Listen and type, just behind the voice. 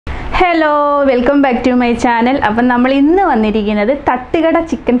Hello welcome back to my channel. അപ്പം നമ്മൾ ഇന്ന് വന്നിരിക്കുന്നത് തട്ടുകട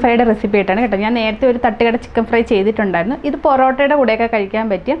ചിക്കൻ ഫ്രൈയുടെ റെസിപ്പി ആയിട്ടാണ് കേട്ടോ. ഞാൻ നേരത്തെ ഒരു തട്ടുകട ചിക്കൻ ഫ്രൈ ചെയ്തിട്ടുണ്ടായിരുന്നു. ഇത് പൊറോട്ടയുടെ കൂടെയൊക്കെ കഴിക്കാൻ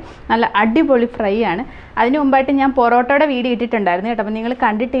പറ്റിയ നല്ല അടിപൊളി ഫ്രൈ ആണ്. അതിന് മുമ്പായിട്ട് ഞാൻ പൊറോട്ടയുടെ വീഡിയോ ഇട്ടിട്ടുണ്ടായിരുന്നു കേട്ടോ. അപ്പം നിങ്ങൾ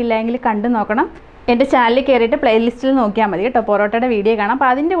കണ്ടിട്ടില്ലെങ്കിൽ കണ്ടു നോക്കണം. എൻ്റെ ചാനലിൽ കയറിയിട്ട് പ്ലേലിസ്റ്റിൽ നോക്കിയാൽ മതി കേട്ടോ. പൊറോട്ടയുടെ വീഡിയോ കാണാം.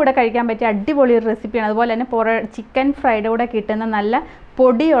 അപ്പോൾ അതിൻ്റെ കൂടെ കഴിക്കാൻ പറ്റിയ അടിപൊളി ഒരു റെസിപ്പിയാണ്. അതുപോലെ തന്നെ ചിക്കൻ ഫ്രൈയുടെ കൂടെ കിട്ടുന്ന നല്ല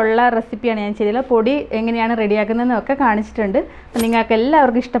പൊടിയുള്ള റെസിപ്പിയാണ് ഞാൻ ചെയ്തത്. പൊടി എങ്ങനെയാണ് റെഡിയാക്കുന്നതെന്നൊക്കെ കാണിച്ചിട്ടുണ്ട്. അപ്പോൾ നിങ്ങൾക്ക്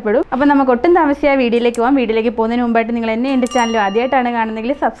എല്ലാവർക്കും ഇഷ്ടപ്പെടും. അപ്പോൾ നമുക്ക് ഒട്ടും താമസിയായ വീഡിയോയിലേക്ക് പോകാം. വീഡിയോയിലേക്ക് പോകുന്നതിന് മുമ്പായിട്ട് നിങ്ങൾ എന്നെ എൻ്റെ ചാനൽ ആദ്യമായിട്ടാണ്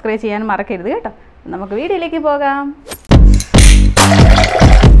കാണുന്നതെങ്കിൽ സബ്സ്ക്രൈബ് ചെയ്യാൻ മറക്കരുത് കേട്ടോ. നമുക്ക് വീഡിയോയിലേക്ക് പോകാം.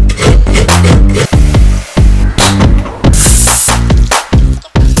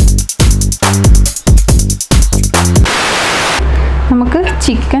 നമുക്ക്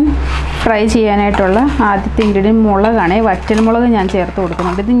ചിക്കൻ ഫ്രൈ ചെയ്യാനായിട്ടുള്ള ആദ്യത്തെ ഇൻഗ്രീഡിയൻറ്റ് മുളകാണ്. വറ്റൽമുളക് ഞാൻ ചേർത്ത്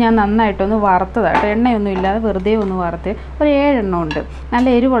കൊടുക്കുന്നുണ്ട്. ഇത് ഞാൻ നന്നായിട്ടൊന്ന് വറുത്തതായിട്ട് എണ്ണയൊന്നും ഇല്ലാതെ വെറുതെ ഒന്ന് വറുത്ത് ഒരു 7 എണ്ണം ഉണ്ട്. നല്ല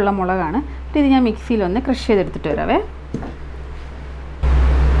എരിവുള്ള മുളകാണ്. ഇത് ഞാൻ മിക്സിയിലൊന്ന് ക്രഷ് ചെയ്തെടുത്തിട്ട് വരാവേ.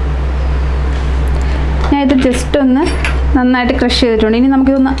 ഞാൻ ഇത് ജസ്റ്റ് ഒന്ന് നന്നായിട്ട് ക്രഷ് ചെയ്തിട്ടുണ്ട്. ഇനി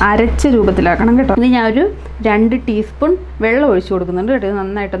നമുക്കിതൊന്ന് അരച്ച രൂപത്തിലാക്കണം കേട്ടോ. ഇത് ഞാനൊരു 2 ടീസ്പൂൺ വെള്ളം ഒഴിച്ച് കൊടുക്കുന്നുണ്ട് കേട്ടോ. ഇത്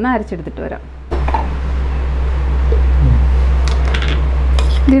നന്നായിട്ടൊന്ന് അരച്ചെടുത്തിട്ട് വരാം.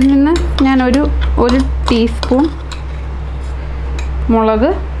 ഇതിൽ നിന്ന് ഞാനൊരു 1 ടീസ്പൂൺ മുളക്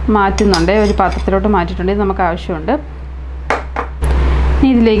മാറ്റുന്നുണ്ട്. ഒരു പാത്രത്തിലോട്ട് മാറ്റിയിട്ടുണ്ട്. ഇത് നമുക്ക് ആവശ്യമുണ്ട്.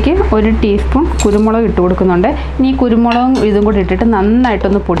 ഇനി ഇതിലേക്ക് 1 ടീസ്പൂൺ കുരുമുളക് ഇട്ട് കൊടുക്കുന്നുണ്ട്. ഇനി ഈ കുരുമുളകും ഇതും കൂടി ഇട്ടിട്ട്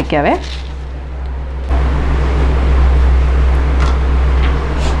നന്നായിട്ടൊന്ന് പൊടിക്കാവേ.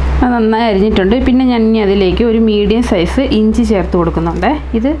 അത് നന്നായി അരിഞ്ഞിട്ടുണ്ട്. പിന്നെ ഞാൻ ഇനി അതിലേക്ക് ഒരു മീഡിയം സൈസ് ഇഞ്ചി ചേർത്ത് കൊടുക്കുന്നുണ്ട്.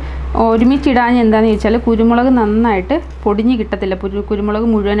 ഇത് ഒരുമിച്ചിടാൻ എന്താണെന്ന് ചോദിച്ചാൽ കുരുമുളക് നന്നായിട്ട് പൊടിഞ്ഞ് കിട്ടത്തില്ല. കുരുമുളക്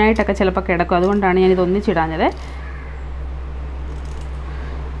മുഴുവനായിട്ടൊക്കെ ചിലപ്പോൾ കിടക്കും. അതുകൊണ്ടാണ് ഞാനിത് ഒന്നിച്ചിടാഞ്ഞത്.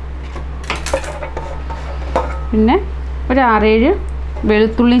 പിന്നെ ഒരു 6-7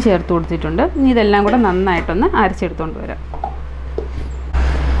 വെളുത്തുള്ളി ചേർത്ത് കൊടുത്തിട്ടുണ്ട്. ഇനി ഇതെല്ലാം കൂടെ നന്നായിട്ടൊന്ന് അരച്ചെടുത്തുകൊണ്ട് വരാം.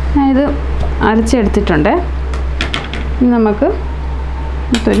 ഞാനിത് അരച്ചെടുത്തിട്ടുണ്ട്. ഇനി നമുക്ക്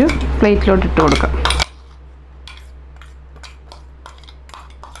ഇതൊരു പ്ലേറ്റിലോട്ട് ഇട്ട് കൊടുക്കാം.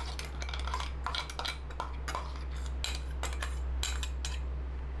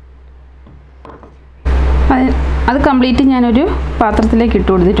 അത് കംപ്ലീറ്റ് ഞാനൊരു പാത്രത്തിലേക്ക് ഇട്ട്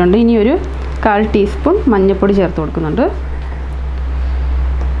കൊടുത്തിട്ടുണ്ട്. ഇനി ഒരു 1/4 ടീസ്പൂൺ മഞ്ഞൾപ്പൊടി ചേർത്ത് കൊടുക്കുന്നുണ്ട്.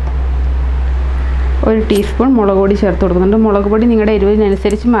 1 ടീസ്പൂൺ മുളക് പൊടി ചേർത്ത് കൊടുക്കുന്നുണ്ട്. മുളക് പൊടി നിങ്ങളുടെ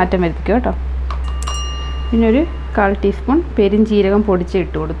എരിവിനനുസരിച്ച് മാറ്റം വരുത്തിക്കുക കേട്ടോ. പിന്നെ ഒരു 1/4 ടീസ്പൂൺ പെരുംജീരകം പൊടിച്ച്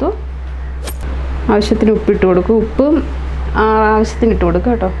ഇട്ട് കൊടുത്തു. ആവശ്യത്തിന് ഉപ്പിട്ട് കൊടുക്കും. ഉപ്പ് ആവശ്യത്തിന് ഇട്ട്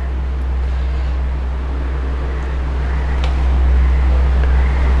കൊടുക്കുക കേട്ടോ.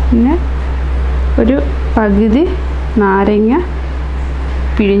 പിന്നെ ഒരു പകുതി നാരങ്ങ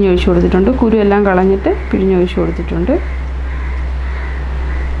പിഴിഞ്ഞൊഴിച്ച് കൊടുത്തിട്ടുണ്ട്. കുരുവെല്ലാം കളഞ്ഞിട്ട് പിഴിഞ്ഞൊഴിച്ച് കൊടുത്തിട്ടുണ്ട്.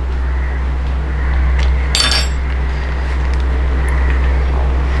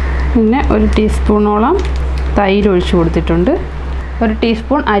 പിന്നെ 1 ടീസ്പൂണോളം തൈര് ഒഴിച്ച് കൊടുത്തിട്ടുണ്ട്. 1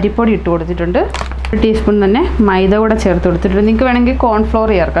 ടീസ്പൂൺ അരിപ്പൊടി ഇട്ട് കൊടുത്തിട്ടുണ്ട്. 1 ടീസ്പൂൺ തന്നെ മൈദ കൂടെ ചേർത്ത് കൊടുത്തിട്ടുണ്ട്. നിങ്ങൾക്ക് വേണമെങ്കിൽ കോൺഫ്ലോർ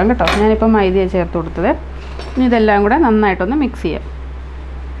ചേർക്കാം കേട്ടോ. ഞാനിപ്പോൾ മൈദയാണ് ചേർത്ത് കൊടുത്തത്. ഇനി ഇതെല്ലാം കൂടെ നന്നായിട്ടൊന്ന് മിക്സ് ചെയ്യാം.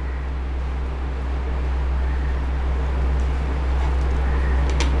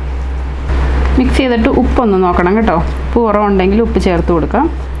 മിക്സ് ചെയ്തിട്ട് ഉപ്പൊന്ന് നോക്കണം കേട്ടോ. ഉപ്പ് കുറവുണ്ടെങ്കിൽ ഉപ്പ് ചേർത്ത് കൊടുക്കാം.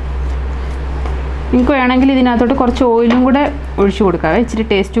 നിങ്ങൾക്ക് വേണമെങ്കിൽ ഇതിനകത്തോട്ട് കുറച്ച് ഓയിലും കൂടെ ഒഴിച്ച് കൊടുക്കാം. ഇച്ചിരി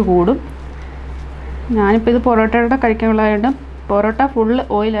ടേസ്റ്റ് കൂടും. ഞാനിപ്പോൾ ഇത് പൊറോട്ടയുടെ കഴിക്കാനുള്ളതായതുകൊണ്ട് പൊറോട്ട ഫുള്ള്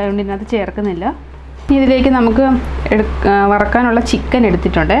ഓയിലായതുകൊണ്ട് ഇതിനകത്ത് ചേർക്കുന്നില്ല. ഇതിലേക്ക് നമുക്ക് വറക്കാനുള്ള ചിക്കൻ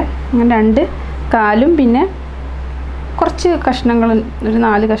എടുത്തിട്ടുണ്ട്. ഞാൻ 2 കാലും പിന്നെ കുറച്ച് കഷ്ണങ്ങൾ ഒരു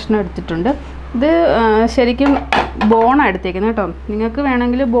 4 കഷ്ണം എടുത്തിട്ടുണ്ട്. ഇത് ശരിക്കും ബോണാണ് എടുത്തേക്കുന്നത് കേട്ടോ. നിങ്ങൾക്ക്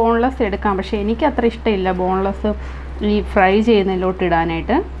വേണമെങ്കിൽ ബോൺലെസ് എടുക്കാം. പക്ഷേ എനിക്ക് അത്ര ഇഷ്ടമില്ല ബോൺലെസ് ഈ ഫ്രൈ ചെയ്യുന്നതിലോട്ട്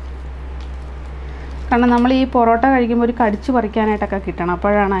ഇടാനായിട്ട്. കാരണം നമ്മൾ ഈ പൊറോട്ട കഴിക്കുമ്പോൾ ഒരു കടിച്ച് പറിക്കാനായിട്ടൊക്കെ കിട്ടണം.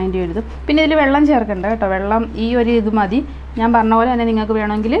 അപ്പോഴാണ് അതിൻ്റെ ഒരു ഇത്. പിന്നെ ഇതിൽ വെള്ളം ചേർക്കണ്ട കേട്ടോ. വെള്ളം ഈ ഒരു ഇത് മതി. ഞാൻ പറഞ്ഞ പോലെ തന്നെ നിങ്ങൾക്ക്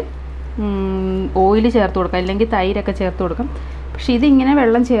വേണമെങ്കിൽ ഓയിൽ ചേർത്ത് കൊടുക്കാം, അല്ലെങ്കിൽ തൈരൊക്കെ ചേർത്ത് കൊടുക്കാം. പക്ഷേ ഇതിങ്ങനെ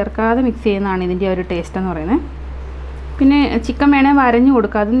വെള്ളം ചേർക്കാതെ മിക്സ് ചെയ്യുന്നതാണ് ഇതിൻ്റെ ഒരു ടേസ്റ്റ് എന്ന് പറയുന്നത്. പിന്നെ ചിക്കൻ വേണേൽ വരഞ്ഞു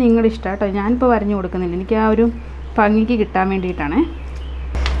കൊടുക്കുക. അത് നിങ്ങളുടെ ഇഷ്ടം കേട്ടോ. ഞാനിപ്പോൾ വരഞ്ഞു കൊടുക്കുന്നില്ല. എനിക്ക് ആ ഒരു ഭംഗിക്ക് കിട്ടാൻ വേണ്ടിയിട്ടാണ്.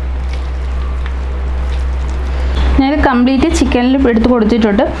 ഞാനിത് കംപ്ലീറ്റ് ചിക്കനിൽ എടുത്ത്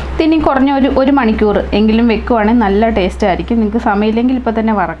കൊടുത്തിട്ടുണ്ട്. ഇനി കുറഞ്ഞ ഒരു മണിക്കൂർ എങ്കിലും വെക്കുവാണെങ്കിൽ നല്ല ടേസ്റ്റ് ആയിരിക്കും. നിങ്ങൾക്ക് സമയമില്ലെങ്കിൽ ഇപ്പോൾ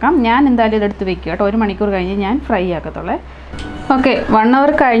തന്നെ വറക്കാം. ഞാൻ എന്തായാലും ഇതെടുത്ത് വെക്കുക കേട്ടോ. 1 മണിക്കൂർ കഴിഞ്ഞ് ഞാൻ ഫ്രൈ ആക്കത്തുള്ളേ. ഓക്കെ, 1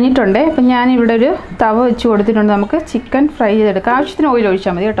 അവർ കഴിഞ്ഞിട്ടുണ്ട്. അപ്പം ഞാനിവിടെ ഒരു തവ വെച്ച് കൊടുത്തിട്ടുണ്ട്. നമുക്ക് ചിക്കൻ ഫ്രൈ ചെയ്തെടുക്കാം. ആവശ്യത്തിന് ഓയിൽ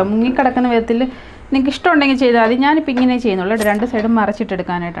ഒഴിച്ചാൽ മതി കേട്ടോ. മുങ്ങിക്കിടക്കുന്ന വിധത്തിൽ നിങ്ങൾക്ക് ഇഷ്ടമുണ്ടെങ്കിൽ ചെയ്താൽ മതി. ഞാനിപ്പോൾ ഇങ്ങനെ ചെയ്യുന്നുള്ളൂ. 2 സൈഡും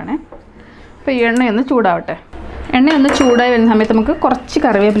മറച്ചിട്ടെടുക്കാനായിട്ടാണ്. അപ്പോൾ ഈ എണ്ണയൊന്ന് ചൂടാവട്ടെ. എണ്ണയൊന്ന് ചൂടായി വരുന്ന സമയത്ത് നമുക്ക് കുറച്ച്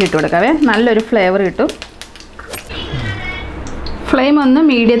കറിവേപ്പില ഇട്ട് കൊടുക്കാവേ. നല്ലൊരു ഫ്ലേവർ കിട്ടും. ഫ്ലെയിം ഒന്ന്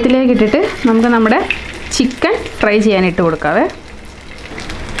മീഡിയത്തിലേക്ക് ഇട്ടിട്ട് നമുക്ക് നമ്മുടെ ചിക്കൻ ഫ്രൈ ചെയ്യാനിട്ട് കൊടുക്കാവേ.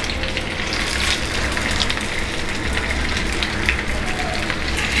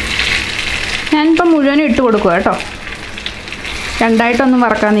 ഞാനിപ്പോൾ മുഴുവനും ഇട്ട് കൊടുക്കുക കേട്ടോ, രണ്ടായിട്ടൊന്നും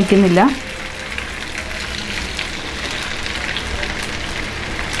വറക്കാൻ നിൽക്കുന്നില്ല.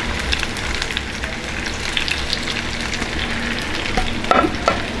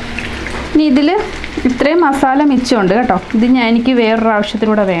 ഇനി ഇതിൽ ഇത്രയും മസാല മിച്ചമുണ്ട് കേട്ടോ, ഇത് എനിക്ക് വേറൊരു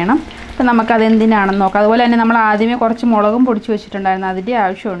ആവശ്യത്തിലൂടെ വേണം. അപ്പോൾ നമുക്കതെന്തിനാണെന്ന് നോക്കാം. അതുപോലെ തന്നെ നമ്മൾ ആദ്യമേ കുറച്ച് മുളകും പൊടിച്ച് വെച്ചിട്ടുണ്ടായിരുന്നു, അതിൻ്റെ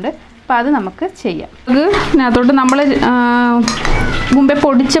ആവശ്യമുണ്ട്. അപ്പോൾ അത് നമുക്ക് ചെയ്യാം. അത് ഇതിനകത്തോട്ട് നമ്മൾ മുമ്പേ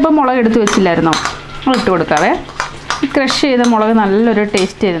പൊടിച്ചപ്പോൾ മുളക് എടുത്ത് വെച്ചില്ലായിരുന്നോ, അത് ഇട്ട് കൊടുക്കാവേ. ക്രഷ് ചെയ്ത മുളക് നല്ലൊരു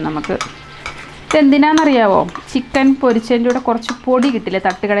ടേസ്റ്റ് തരും നമുക്ക്. ഇതെന്തിനാണെന്നറിയാവോ? ചിക്കൻ പൊരിച്ചതിൻ്റെ കൂടെ കുറച്ച് പൊടി കിട്ടില്ലേ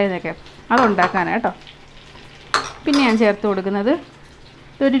തട്ടുകടയിൽ നിന്നൊക്കെ, അതുണ്ടാക്കാനാണ് കേട്ടോ. പിന്നെ ഞാൻ ചേർത്ത് കൊടുക്കുന്നത്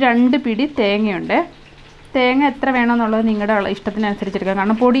ഒരു 2 പിടി തേങ്ങയുണ്ട്. തേങ്ങ എത്ര വേണമെന്നുള്ളത് നിങ്ങളുടെ ഇഷ്ടത്തിനനുസരിച്ച് എടുക്കാം,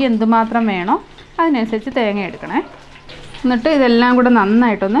 കാരണം പൊടി എന്തുമാത്രം വേണോ അതിനനുസരിച്ച് തേങ്ങ എടുക്കണേ. എന്നിട്ട് ഇതെല്ലാം കൂടെ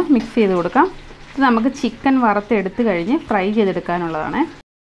നന്നായിട്ടൊന്ന് മിക്സ് ചെയ്ത് കൊടുക്കാം. ഇത് നമുക്ക് ചിക്കൻ വറുത്തെടുത്ത് കഴിഞ്ഞ് ഫ്രൈ ചെയ്തെടുക്കാനുള്ളതാണ്.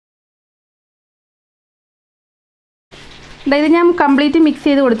 ഇത് ഞാൻ കംപ്ലീറ്റ് മിക്സ്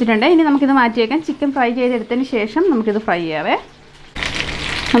ചെയ്ത് കൊടുത്തിട്ടുണ്ട്. ഇനി നമുക്കിത് മാറ്റി വയ്ക്കാം. ചിക്കൻ ഫ്രൈ ചെയ്തെടുത്തതിന് ശേഷം നമുക്കിത് ഫ്രൈ ചെയ്യാവേ.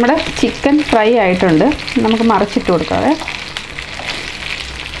 നമ്മുടെ ചിക്കൻ ഫ്രൈ ആയിട്ടുണ്ട്, നമുക്ക് മറിച്ചിട്ട് കൊടുക്കാവേ.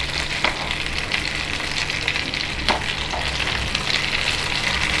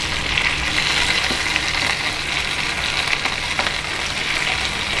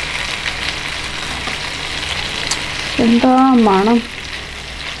 എന്താ മണം!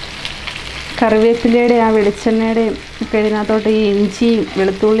 കറിവേപ്പിലയുടെ ആ വെളിച്ചെണ്ണയുടെയും ഒക്കെ ഇതിനകത്തോട്ട് ഈ ഇഞ്ചിയും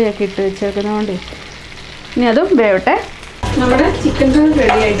വെളുത്തുള്ളിയൊക്കെ ഇട്ട് വെച്ചേക്കുന്നതുകൊണ്ട് ഇനി അതും വേവട്ടെ. നമ്മുടെ ചിക്കൻ ഫ്രൈ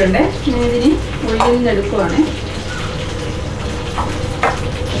റെഡി ആയിട്ടുണ്ട്. ഞാൻ ഇതിന് ഉള്ളിൽ നിന്ന് എടുക്കുവാണ്.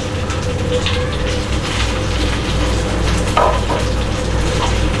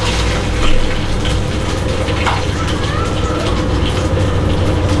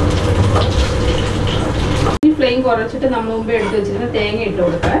 ഫ്ലെയിം കുറച്ചിട്ട് നമ്മൾ മുമ്പേ എടുത്ത് വെച്ചിരുന്ന തേങ്ങ ഇട്ട്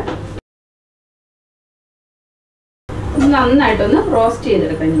കൊടുക്കുക. നന്നായിട്ടൊന്ന് റോസ്റ്റ്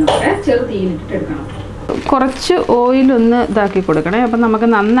ചെയ്തെടുക്കാം. നമുക്ക് ചെറു തീയിലിട്ടിട്ട് എടുക്കണം. കുറച്ച് ഓയിലൊന്ന് ഇതാക്കി കൊടുക്കണേ, അപ്പം നമുക്ക്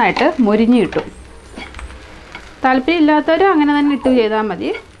നന്നായിട്ട് മൊരിഞ്ഞ് കിട്ടും. താല്പര്യം ഇല്ലാത്തവർ അങ്ങനെ തന്നെ ഇട്ട് ചെയ്താൽ മതി.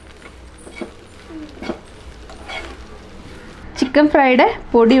 ചിക്കൻ ഫ്രൈഡ്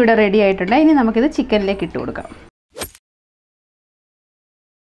പൊടി ഇവിടെ റെഡി ആയിട്ടുണ്ട്. ഇനി നമുക്കിത് ചിക്കനിലേക്ക് ഇട്ട് കൊടുക്കാം.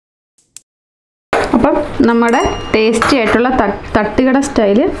 അപ്പം നമ്മുടെ ടേസ്റ്റി ആയിട്ടുള്ള തട്ടുകട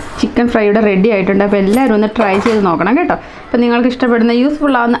സ്റ്റൈല് ചിക്കൻ ഫ്രൈ ഇവിടെ റെഡി ആയിട്ടുണ്ട്. അപ്പോൾ എല്ലാവരും ഒന്ന് ട്രൈ ചെയ്ത് നോക്കണം കേട്ടോ. അപ്പോൾ നിങ്ങൾക്ക് ഇഷ്ടപ്പെടുന്ന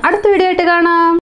യൂസ്ഫുൾ ആവുന്ന അടുത്ത വീഡിയോ ആയിട്ട് കാണാം.